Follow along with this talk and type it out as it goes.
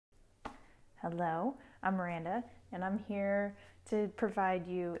Hello, I'm Miranda, and I'm here to provide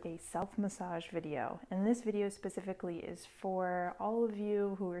you a self-massage video. And this video specifically is for all of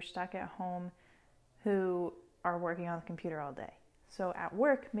you who are stuck at home who are working on the computer all day. So at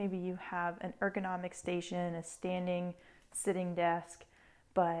work, maybe you have an ergonomic station, a standing, sitting desk,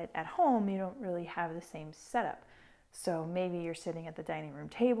 but at home you don't really have the same setup. So maybe you're sitting at the dining room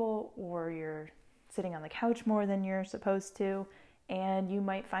table or you're sitting on the couch more than you're supposed to, and you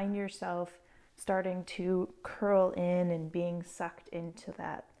might find yourself starting to curl in and being sucked into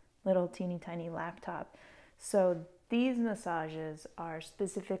that little teeny tiny laptop. So these massages are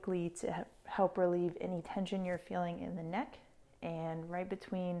specifically to help relieve any tension you're feeling in the neck and right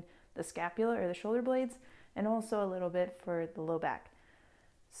between the scapula or the shoulder blades, and also a little bit for the low back.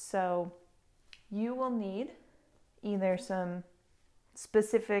 So you will need either some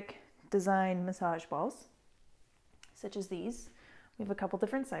specific design massage balls, such as these. We have a couple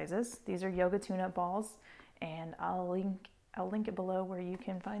different sizes. These are yoga tune-up balls, and I'll link it below where you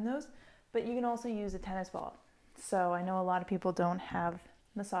can find those. But you can also use a tennis ball. So I know a lot of people don't have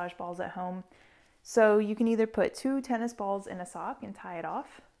massage balls at home. So you can either put 2 tennis balls in a sock and tie it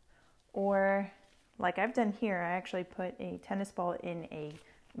off, or like I've done here, I actually put a tennis ball in a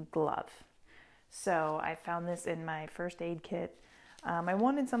glove. So I found this in my first aid kit. I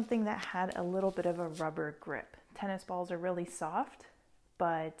wanted something that had a little bit of a rubber grip. Tennis balls are really soft,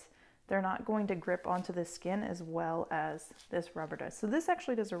 but they're not going to grip onto the skin as well as this rubber does. So this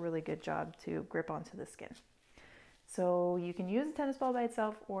actually does a really good job to grip onto the skin. So you can use a tennis ball by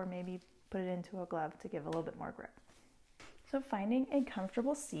itself, or maybe put it into a glove to give a little bit more grip. So finding a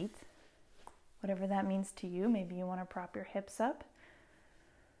comfortable seat, whatever that means to you. Maybe you want to prop your hips up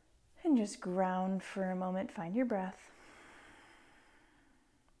and just ground for a moment, find your breath,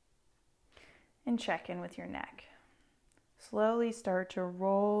 and check in with your neck. Slowly start to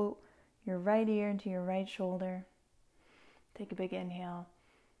roll your right ear into your right shoulder. Take a big inhale,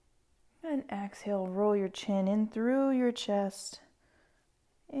 and exhale, roll your chin in through your chest,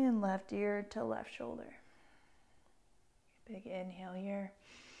 and left ear to left shoulder. Big inhale here.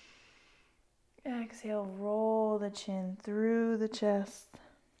 Exhale, roll the chin through the chest,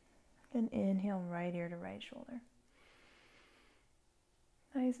 and inhale, right ear to right shoulder.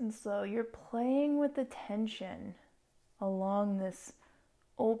 Nice and slow. You're playing with the tension along this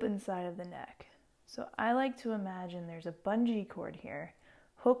open side of the neck. So I like to imagine there's a bungee cord here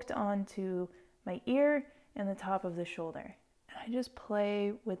hooked onto my ear and the top of the shoulder. And I just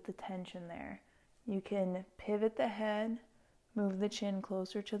play with the tension there. You can pivot the head, move the chin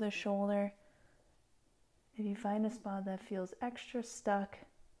closer to the shoulder. If you find a spot that feels extra stuck,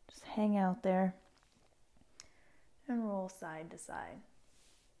 just hang out there and roll side to side.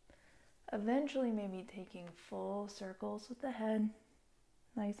 Eventually maybe taking full circles with the head,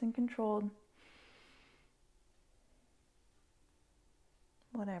 nice and controlled.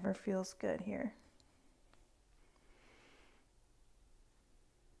 Whatever feels good here.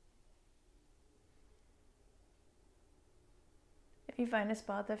 If you find a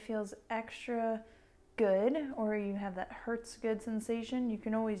spot that feels extra good, or you have that hurts good sensation, you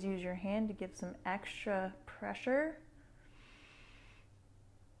can always use your hand to give some extra pressure.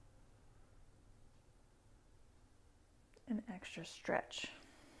 An extra stretch.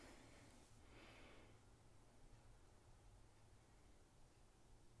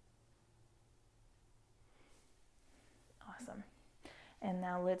 Awesome. And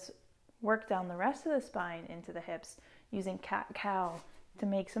now let's work down the rest of the spine into the hips using cat-cow to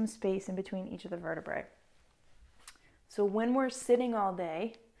make some space in between each of the vertebrae. So when we're sitting all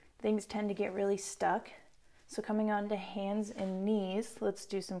day, things tend to get really stuck. So coming on to hands and knees, let's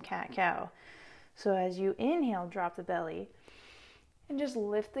do some cat-cow. So as you inhale, drop the belly and just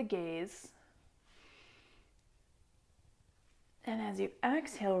lift the gaze. And as you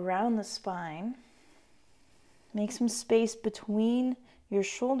exhale, round the spine, make some space between your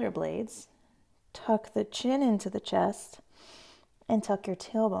shoulder blades, tuck the chin into the chest, and tuck your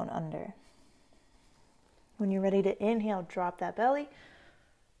tailbone under. When you're ready to inhale, drop that belly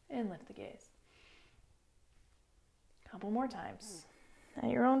and lift the gaze. Couple more times at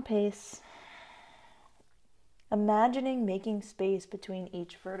your own pace. Imagining making space between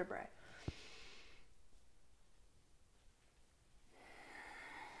each vertebrae.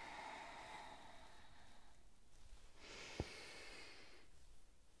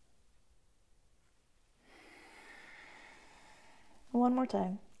 One more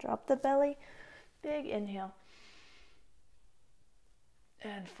time. Drop the belly, big inhale.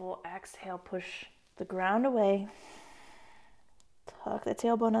 And full exhale, push the ground away. Tuck the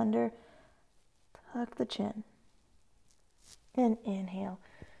tailbone under, tuck the chin. And inhale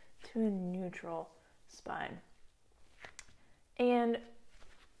to a neutral spine. And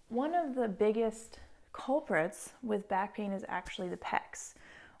one of the biggest culprits with back pain is actually the pecs.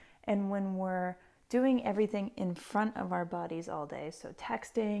 And when we're doing everything in front of our bodies all day, so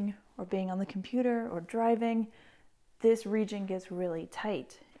texting or being on the computer or driving, this region gets really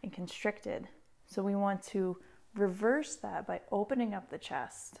tight and constricted. So we want to reverse that by opening up the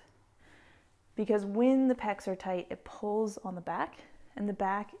chest. Because when the pecs are tight, it pulls on the back, and the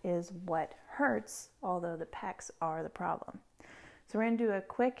back is what hurts, although the pecs are the problem. So we're going to do a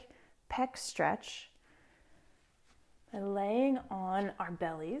quick pec stretch by laying on our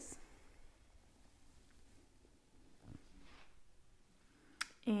bellies.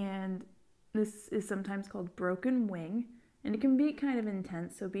 And this is sometimes called broken wing, and it can be kind of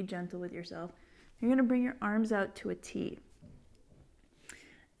intense, so be gentle with yourself. You're going to bring your arms out to a T.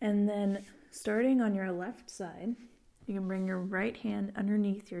 And then starting on your left side, you can bring your right hand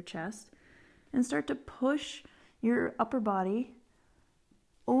underneath your chest and start to push your upper body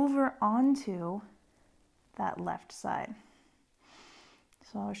over onto that left side.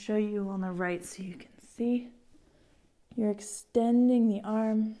 So I'll show you on the right so you can see. You're extending the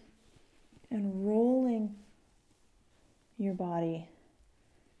arm and rolling your body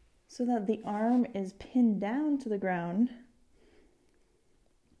so that the arm is pinned down to the ground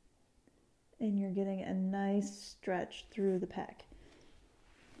and you're getting a nice stretch through the pec.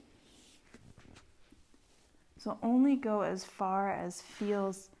 So only go as far as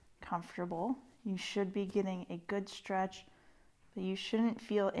feels comfortable. You should be getting a good stretch, but you shouldn't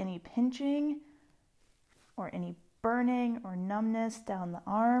feel any pinching or any burning or numbness down the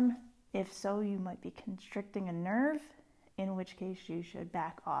arm. If so, you might be constricting a nerve, in which case you should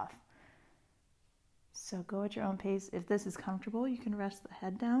back off. So go at your own pace. If this is comfortable, you can rest the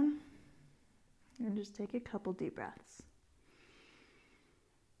head down and just take a couple deep breaths.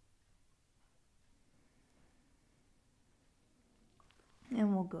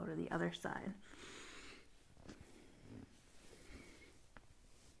 And we'll go to the other side.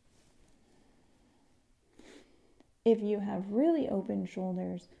 If you have really open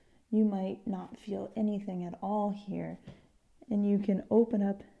shoulders, you might not feel anything at all here. And you can open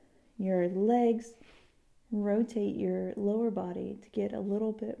up your legs, rotate your lower body to get a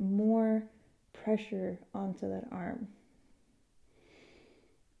little bit more pressure onto that arm.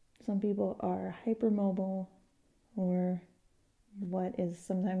 Some people are hypermobile, or what is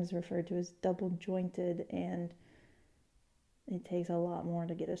sometimes referred to as double jointed, and it takes a lot more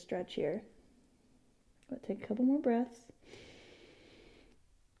to get a stretch here. But take a couple more breaths.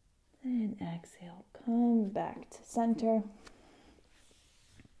 And exhale, come back to center.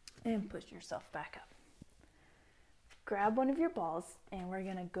 And push yourself back up. Grab one of your balls, and we're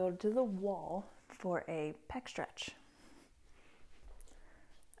going to go to the wall for a pec stretch.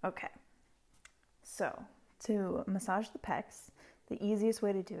 Okay, so to massage the pecs, the easiest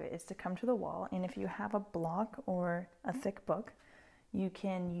way to do it is to come to the wall, and if you have a block or a thick book, you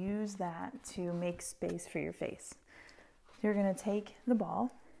can use that to make space for your face. You're going to take the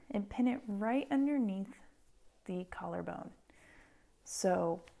ball and pin it right underneath the collarbone.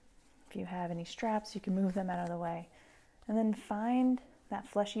 So if you have any straps, you can move them out of the way. And then find that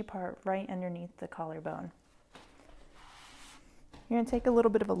fleshy part right underneath the collarbone. You're going to take a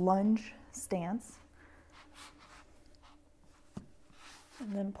little bit of a lunge stance.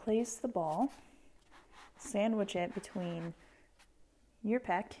 And then place the ball, sandwich it between your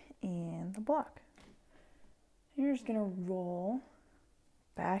pec and the block. You're just going to roll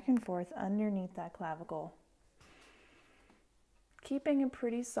back and forth underneath that clavicle, keeping a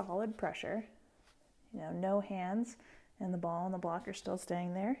pretty solid pressure. No hands, and the ball and the block are still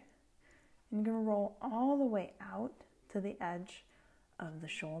staying there. And you're going to roll all the way out to the edge of the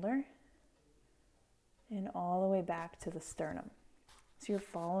shoulder and all the way back to the sternum. So you're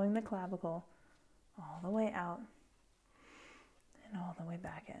following the clavicle all the way out and all the way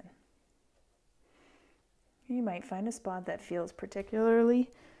back in. You might find a spot that feels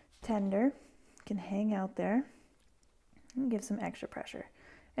particularly tender. You can hang out there and give some extra pressure.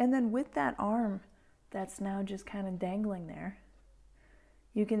 And then with that arm that's now just kind of dangling there,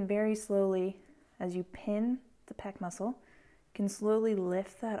 you can very slowly, as you pin the pec muscle, you can slowly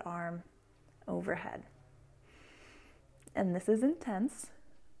lift that arm overhead. And this is intense,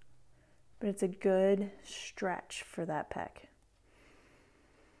 but it's a good stretch for that pec.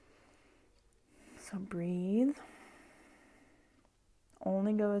 So breathe.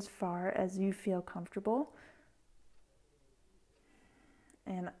 Only go as far as you feel comfortable.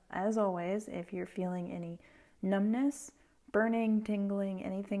 And as always, if you're feeling any numbness, burning, tingling,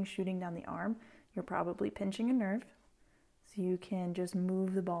 anything shooting down the arm, you're probably pinching a nerve. So you can just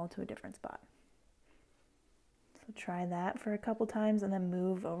move the ball to a different spot. So try that for a couple times and then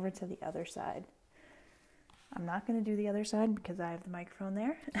move over to the other side. I'm not going to do the other side because I have the microphone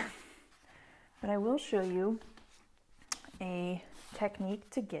there. But I will show you a technique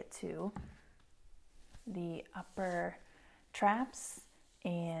to get to the upper traps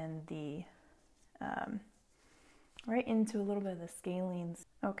and the right into a little bit of the scalenes.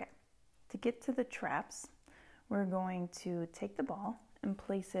 Okay, to get to the traps, we're going to take the ball and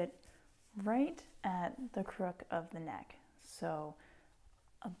place it right at the crook of the neck. So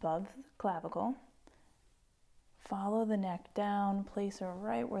above the clavicle, follow the neck down, place her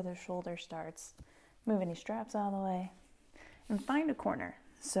right where the shoulder starts. Move any straps out of the way and find a corner.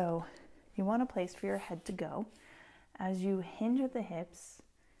 So you want a place for your head to go as you hinge at the hips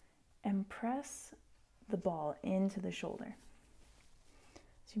and press the ball into the shoulder.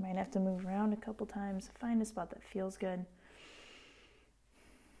 So you might have to move around a couple times, find a spot that feels good.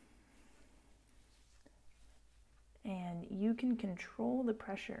 And you can control the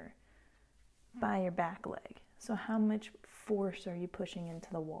pressure by your back leg. So how much force are you pushing into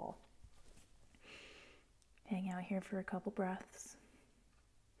the wall? Hang out here for a couple breaths.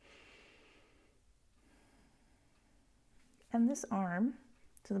 And this arm,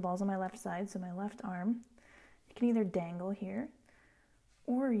 so the ball's on my left side, so my left arm, you can either dangle here,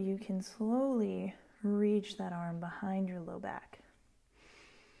 or you can slowly reach that arm behind your low back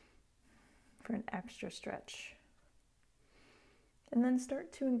for an extra stretch. And then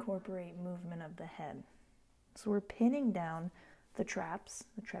start to incorporate movement of the head. So we're pinning down the traps,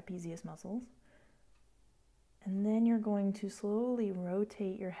 the trapezius muscles, and then you're going to slowly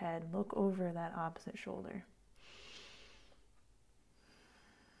rotate your head, look over that opposite shoulder.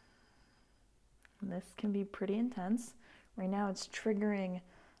 This can be pretty intense. Right now it's triggering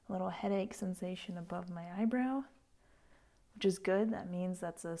a little headache sensation above my eyebrow, which is good. That means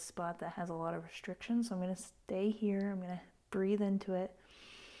that's a spot that has a lot of restriction. So I'm going to stay here. I'm going to breathe into it.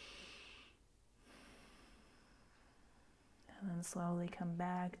 And then slowly come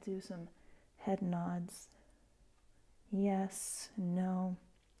back, do some head nods. Yes, no.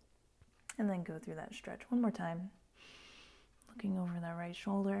 And then go through that stretch one more time. Looking over that right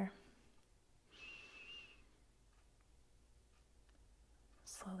shoulder.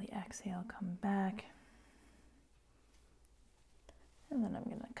 Slowly exhale, come back. And then I'm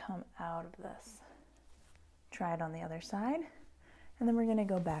going to come out of this. Try it on the other side. And then we're going to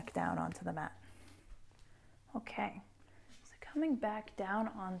go back down onto the mat. Okay. So coming back down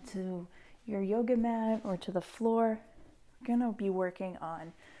onto your yoga mat or to the floor, we're going to be working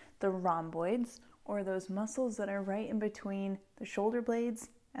on the rhomboids, or those muscles that are right in between the shoulder blades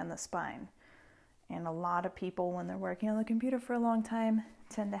and the spine. And a lot of people, when they're working on the computer for a long time,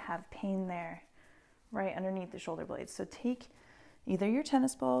 tend to have pain there, right underneath the shoulder blades. So take either your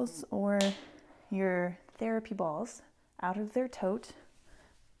tennis balls or your therapy balls out of their tote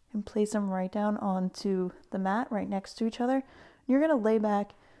and place them right down onto the mat right next to each other. You're going to lay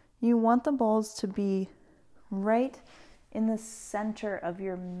back. You want the balls to be right in the center of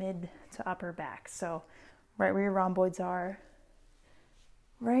your mid to upper back. So right where your rhomboids are,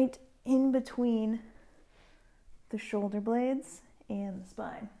 right in between the shoulder blades and the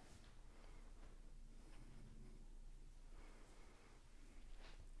spine.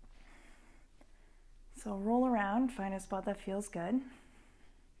 So roll around, find a spot that feels good.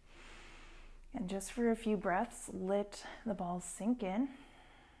 And just for a few breaths, let the balls sink in.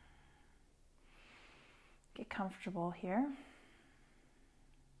 Get comfortable here.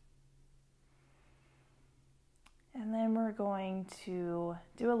 And then we're going to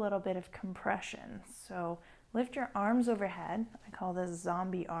do a little bit of compression. So lift your arms overhead. I call this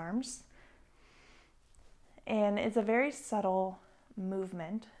zombie arms. And it's a very subtle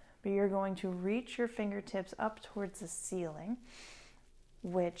movement, but you're going to reach your fingertips up towards the ceiling,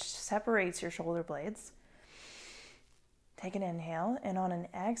 which separates your shoulder blades. Take an inhale, and on an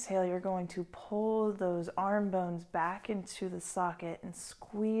exhale, you're going to pull those arm bones back into the socket and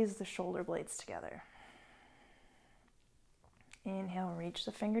squeeze the shoulder blades together. Inhale, reach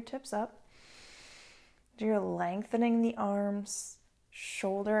the fingertips up. You're lengthening the arms,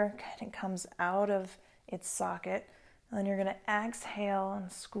 shoulder kind of comes out of its socket. And then you're going to exhale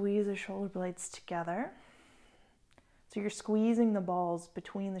and squeeze the shoulder blades together. So you're squeezing the balls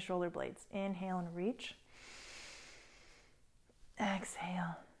between the shoulder blades. Inhale and reach.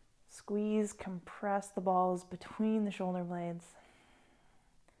 Exhale. Squeeze, compress the balls between the shoulder blades.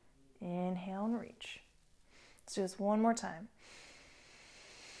 Inhale and reach. Let's do this one more time.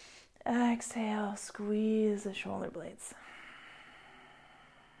 Exhale, squeeze the shoulder blades.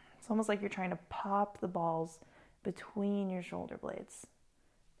 It's almost like you're trying to pop the balls between your shoulder blades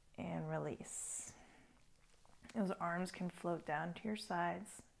and release. Those arms can float down to your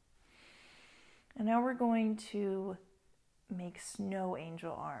sides. And now we're going to make snow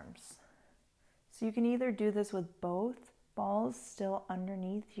angel arms. So you can either do this with both balls still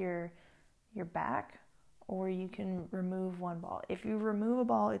underneath your back, or you can remove one ball. If you remove a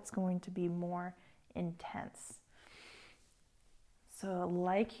ball, it's going to be more intense. So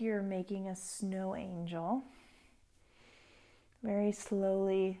like you're making a snow angel, very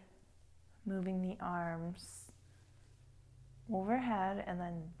slowly moving the arms overhead and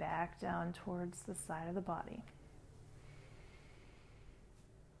then back down towards the side of the body.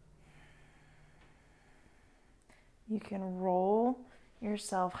 You can roll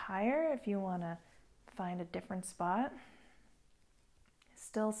yourself higher if you want to find a different spot.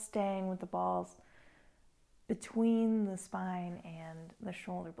 Still staying with the balls between the spine and the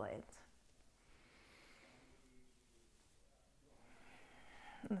shoulder blades.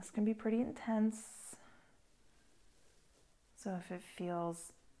 And this can be pretty intense. So if it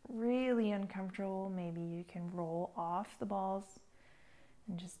feels really uncomfortable, maybe you can roll off the balls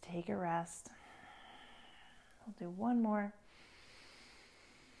and just take a rest. We'll do one more.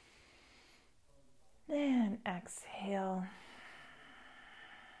 And exhale.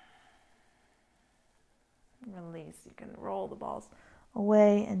 Release. You can roll the balls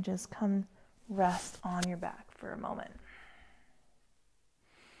away and just come rest on your back for a moment.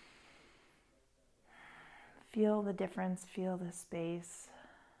 Feel the difference, feel the space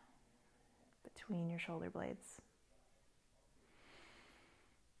between your shoulder blades.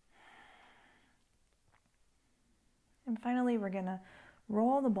 And finally, we're going to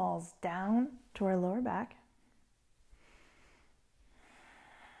roll the balls down to our lower back.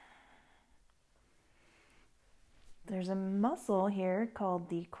 There's a muscle here called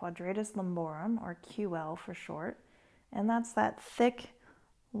the quadratus lumborum, or QL for short, and that's that thick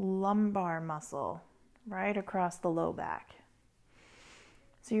lumbar muscle right across the low back.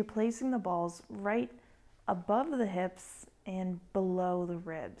 So you're placing the balls right above the hips and below the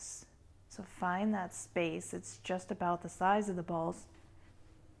ribs. So find that space, it's just about the size of the balls,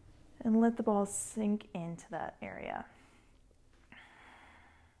 and let the balls sink into that area.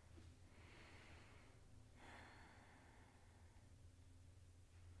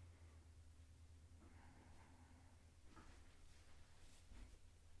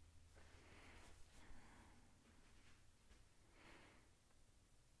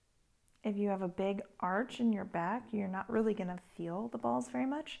 If you have a big arch in your back, you're not really going to feel the balls very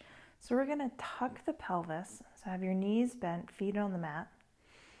much. So we're going to tuck the pelvis. So have your knees bent, feet on the mat.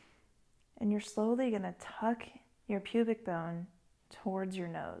 And you're slowly going to tuck your pubic bone towards your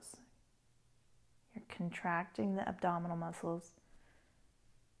nose. You're contracting the abdominal muscles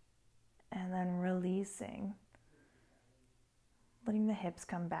and then releasing, letting the hips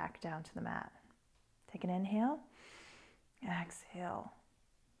come back down to the mat. Take an inhale, exhale.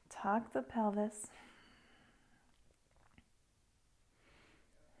 Tuck the pelvis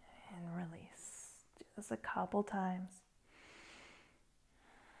and release. Do this a couple times.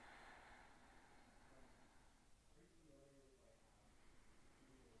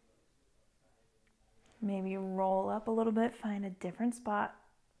 Maybe roll up a little bit, find a different spot.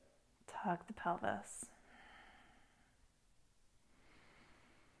 Tuck the pelvis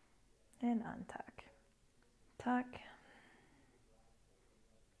and untuck. Tuck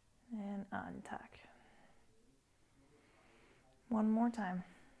and untuck. One more time.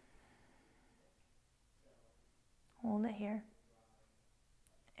 Hold it here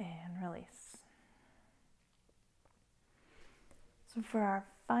and release. So for our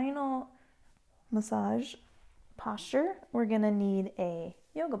final massage posture, we're going to need a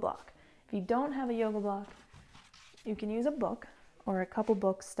yoga block. If you don't have a yoga block, you can use a book or a couple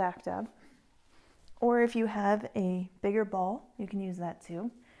books stacked up. Or if you have a bigger ball, you can use that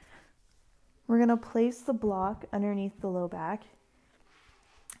too. We're going to place the block underneath the low back,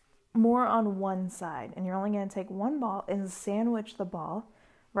 more on one side. And you're only going to take one ball and sandwich the ball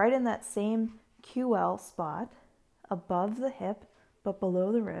right in that same QL spot above the hip, but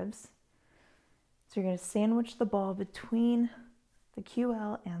below the ribs. So you're going to sandwich the ball between the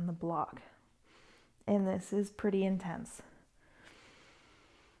QL and the block. And this is pretty intense.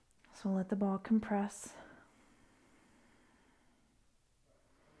 So let the ball compress.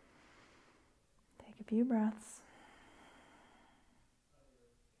 Take a few breaths.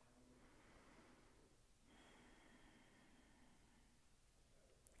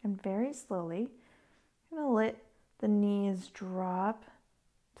 And very slowly, I'm going to let the knees drop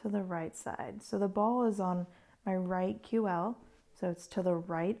to the right side. So the ball is on my right QL, so it's to the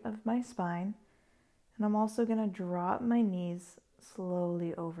right of my spine. And I'm also going to drop my knees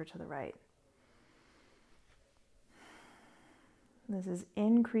slowly over to the right. This is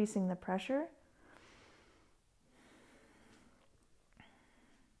increasing the pressure.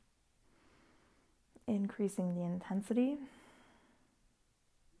 Increasing the intensity.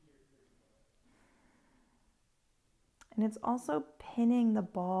 And it's also pinning the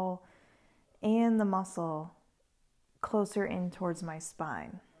ball and the muscle closer in towards my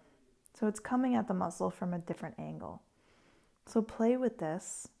spine. So it's coming at the muscle from a different angle. So play with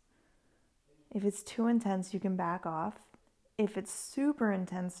this. If it's too intense, you can back off. If it's super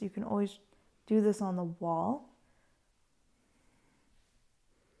intense, you can always do this on the wall.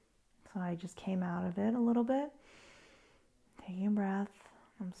 So I just came out of it a little bit. Taking a breath.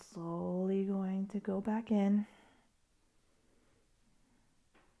 I'm slowly going to go back in.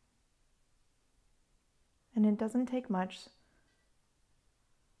 And it doesn't take much.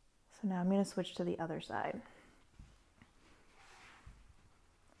 So now I'm going to switch to the other side.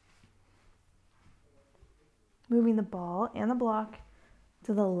 Moving the ball and the block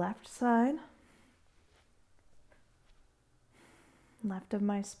to the left side. Left of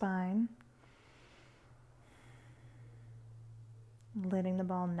my spine. Letting the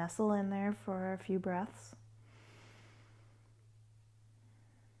ball nestle in there for a few breaths.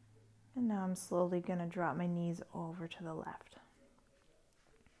 And now I'm slowly going to drop my knees over to the left.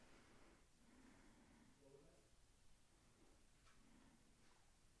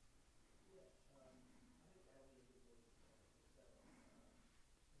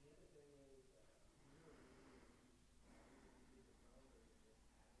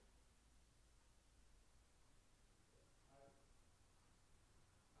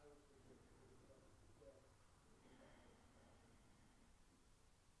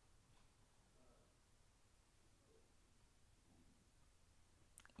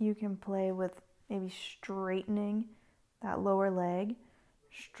 You can play with maybe straightening that lower leg,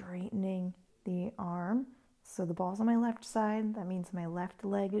 straightening the arm. So the ball's on my left side. That means my left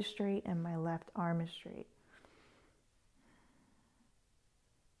leg is straight and my left arm is straight.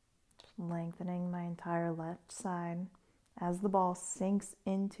 Just lengthening my entire left side as the ball sinks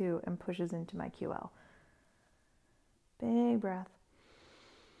into and pushes into my QL. Big breath.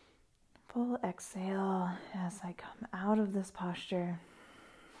 Full exhale as I come out of this posture.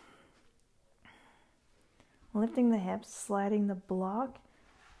 Lifting the hips, sliding the block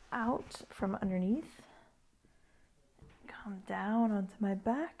out from underneath. Come down onto my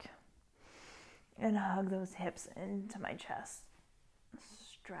back and hug those hips into my chest.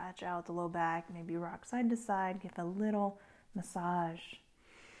 Stretch out the low back, maybe rock side to side, give a little massage.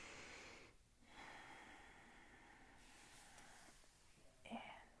 And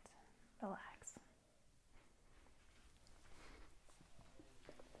relax.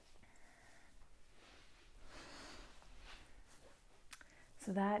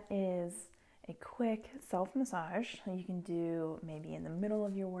 So that is a quick self-massage you can do maybe in the middle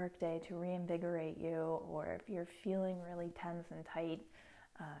of your workday to reinvigorate you, or if you're feeling really tense and tight,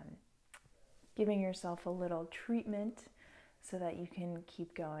 giving yourself a little treatment so that you can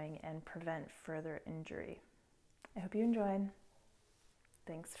keep going and prevent further injury. I hope you enjoyed.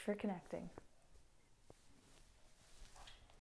 Thanks for connecting.